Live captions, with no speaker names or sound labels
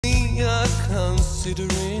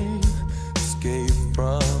considering escape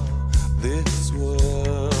from this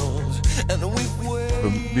world. And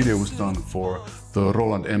the video was done for the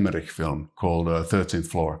Roland Emmerich film called 13th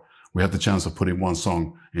Floor. We had the chance of putting one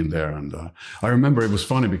song in there, and I remember it was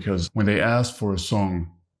funny because when they asked for a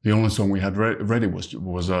song, the only song we had ready was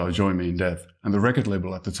Join Me in Death, and the record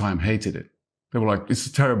label at the time hated it. They were like, it's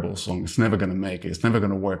a terrible song, it's never going to make it, it's never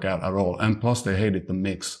going to work out at all, and plus they hated the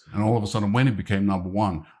mix. And all of a sudden, when it became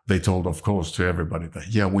 #1, they told, of course, to everybody that,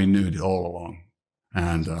 yeah, we knew it all along.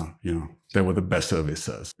 And, you know, they were the best service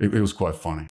says. It was quite funny.